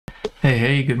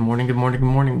Hey, good morning, good morning, good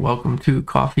morning. Welcome to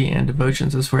Coffee and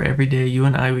Devotions. This is where every day you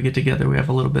and I, we get together, we have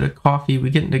a little bit of coffee,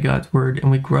 we get into God's Word, and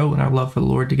we grow in our love for the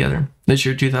Lord together. This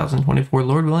year, 2024,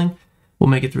 Lord willing, we'll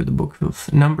make it through the book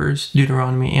of Numbers,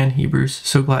 Deuteronomy, and Hebrews.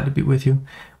 So glad to be with you.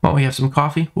 While we have some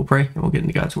coffee, we'll pray, and we'll get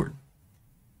into God's Word.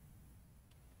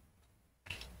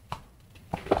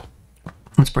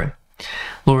 Let's pray.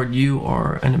 Lord, you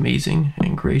are an amazing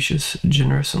and gracious,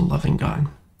 generous, and loving God.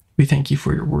 We thank you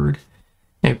for your Word.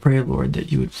 I pray, Lord,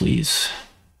 that you would please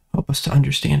help us to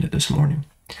understand it this morning.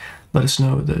 Let us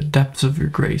know the depths of your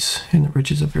grace and the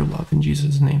riches of your love. In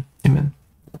Jesus' name, amen.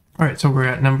 All right, so we're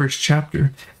at Numbers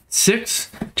chapter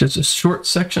 6, just a short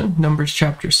section, Numbers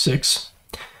chapter 6.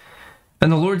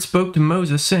 And the Lord spoke to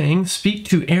Moses, saying, Speak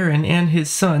to Aaron and his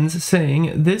sons,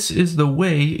 saying, This is the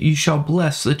way you shall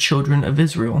bless the children of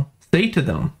Israel. Say to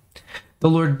them, The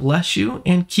Lord bless you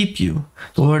and keep you.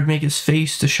 The Lord make his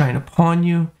face to shine upon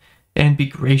you and be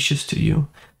gracious to you.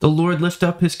 The Lord lift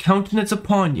up his countenance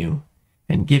upon you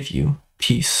and give you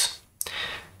peace.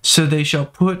 So they shall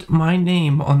put my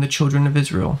name on the children of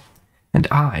Israel, and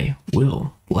I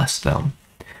will bless them.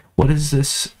 What is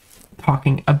this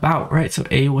talking about, right? So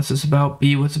A, what's this about?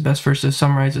 B, what's the best verse to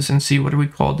summarize this? And C, what are we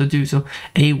called to do? So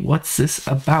A, what's this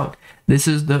about? This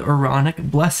is the Aaronic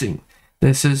blessing.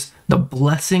 This is the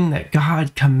blessing that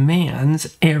God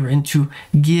commands Aaron to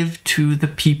give to the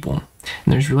people.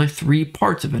 And there's really three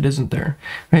parts of it, isn't there?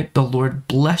 Right? The Lord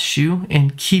bless you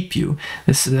and keep you.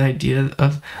 This is the idea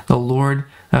of the Lord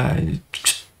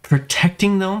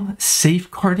protecting them,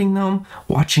 safeguarding them,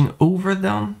 watching over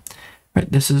them.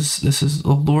 Right? This is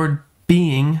the Lord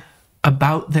being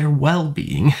about their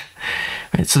well-being.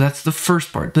 Right? So that's the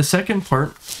first part. The second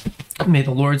part, may the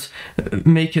Lord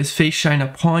make his face shine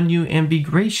upon you and be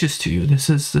gracious to you. This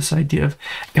is this idea of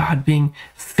God being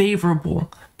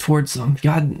favorable towards them.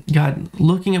 God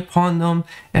looking upon them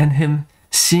and him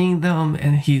seeing them,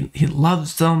 and he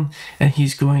loves them, and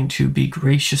he's going to be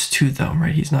gracious to them,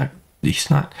 right? He's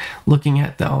not looking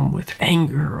at them with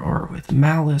anger or with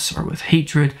malice or with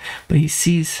hatred, but he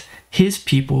sees his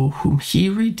people whom he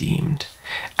redeemed.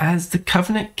 As the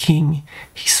covenant king,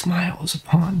 he smiles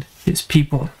upon his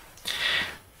people.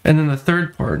 And then the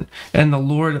third part, and the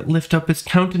Lord lift up his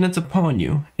countenance upon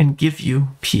you and give you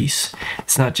peace.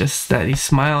 It's not just that he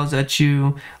smiles at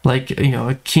you like,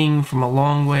 a king from a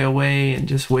long way away and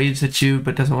just waves at you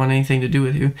but doesn't want anything to do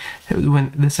with you.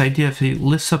 When this idea of he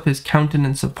lifts up his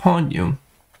countenance upon you,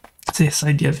 it's this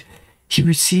idea of he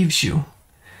receives you.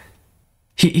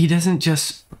 He doesn't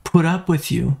just put up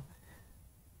with you,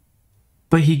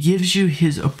 but he gives you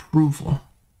his approval.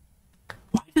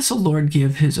 Why does the Lord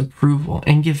give his approval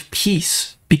and give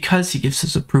peace? Because he gives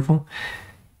his approval.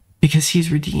 Because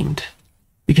he's redeemed.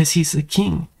 Because he's the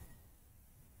king.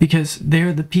 Because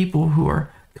they're the people who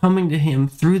are coming to him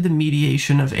through the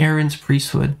mediation of Aaron's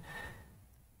priesthood.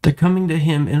 They're coming to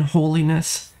him in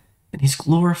holiness, and he's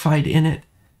glorified in it.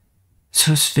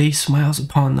 So his face smiles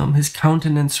upon them, his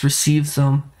countenance receives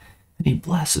them, and he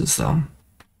blesses them.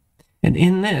 And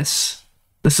in this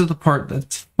is the part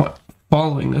that's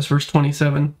following this, verse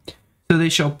 27. So they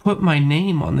shall put my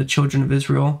name on the children of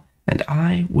Israel, and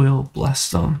I will bless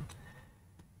them.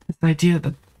 This idea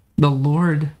that the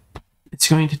Lord is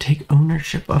going to take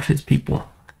ownership of his people.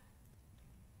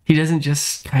 He doesn't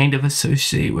just kind of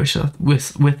associate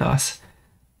with us,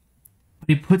 but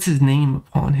he puts his name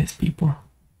upon his people.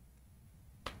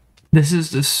 This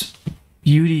is this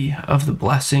beauty of the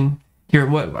blessing here.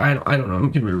 What I don't know,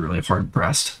 I'm going to be really hard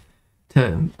pressed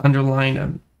to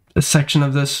underline a section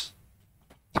of this.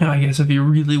 I guess if you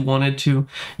really wanted to,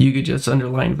 you could just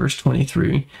underline verse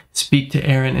 23. Speak to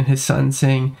Aaron and his son,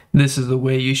 saying, This is the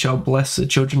way you shall bless the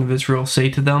children of Israel. Say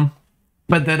to them.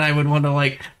 But then I would want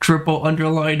to triple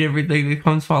underline everything that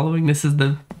comes following. This is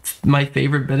my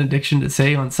favorite benediction to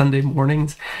say on Sunday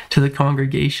mornings to the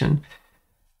congregation.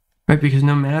 Right? Because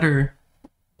no matter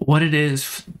what it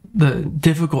is, the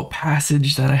difficult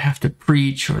passage that I have to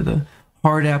preach or the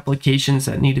hard applications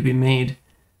that need to be made,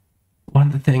 one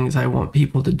of the things I want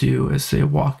people to do as they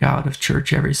walk out of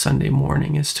church every Sunday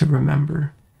morning is to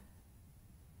remember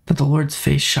that the Lord's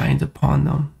face shines upon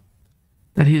them,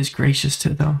 that he is gracious to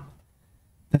them,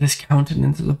 that his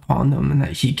countenance is upon them, and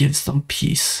that he gives them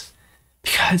peace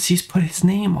because he's put his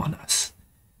name on us.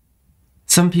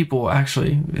 Some people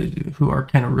actually, who are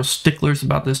kind of real sticklers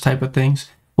about this type of things,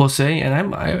 will say,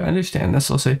 and I understand this,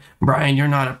 they'll say, Brian, you're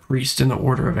not a priest in the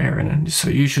order of Aaron, and so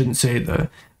you shouldn't say the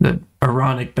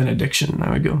Aaronic benediction. And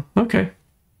I would go, okay,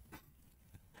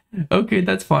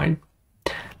 that's fine.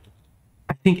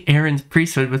 I think Aaron's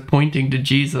priesthood was pointing to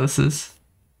Jesus's.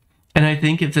 And I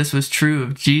think if this was true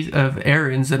of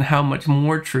Aaron's, then how much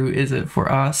more true is it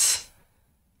for us?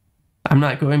 I'm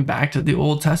not going back to the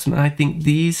Old Testament. I think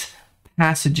these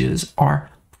passages are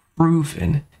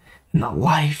proven in the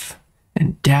life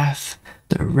and death,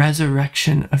 the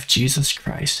resurrection of Jesus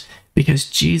Christ, because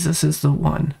Jesus is the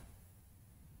one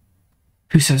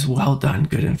who says, "Well done,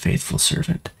 good and faithful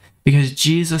servant." Because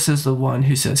Jesus is the one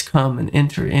who says, "Come and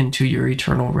enter into your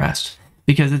eternal rest."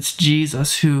 Because it's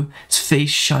Jesus whose face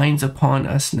shines upon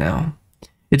us now.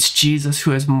 It's Jesus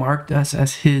who has marked us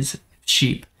as his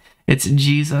sheep. It's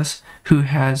Jesus who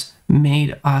has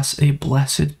made us a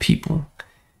blessed people.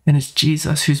 And it's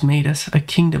Jesus who's made us a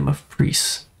kingdom of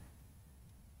priests,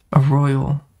 a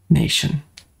royal nation.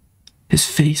 His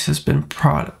face has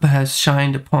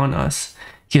shined upon us.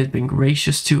 He has been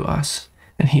gracious to us,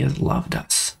 and he has loved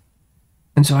us.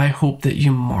 And so I hope that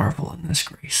you marvel in this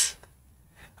grace.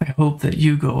 I hope that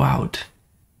you go out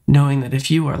knowing that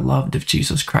if you are loved of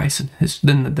Jesus Christ,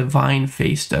 then the divine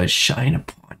face does shine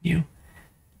upon you,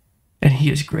 and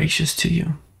he is gracious to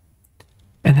you,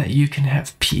 and that you can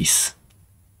have peace.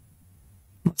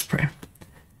 Let's pray.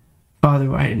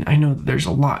 Father, I know that there's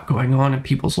a lot going on in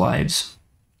people's lives.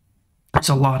 There's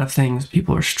a lot of things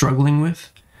people are struggling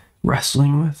with,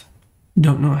 wrestling with,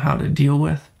 don't know how to deal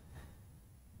with.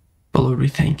 But Lord, we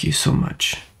thank you so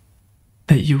much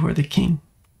that you are the King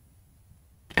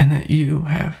and that you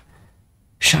have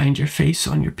shined your face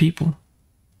on your people.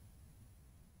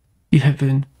 You have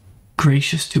been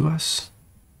gracious to us,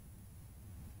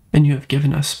 and you have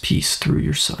given us peace through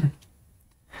your Son.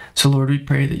 So Lord, we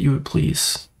pray that you would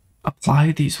please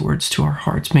apply these words to our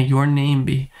hearts. May your name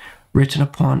be written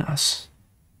upon us,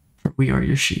 for we are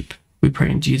your sheep. We pray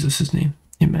in Jesus' name.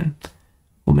 Amen.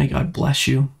 Well, may God bless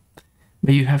you.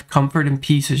 May you have comfort and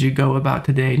peace as you go about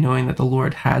today, knowing that the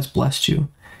Lord has blessed you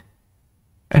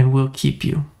and will keep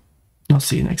you. I'll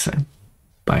see you next time.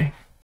 Bye.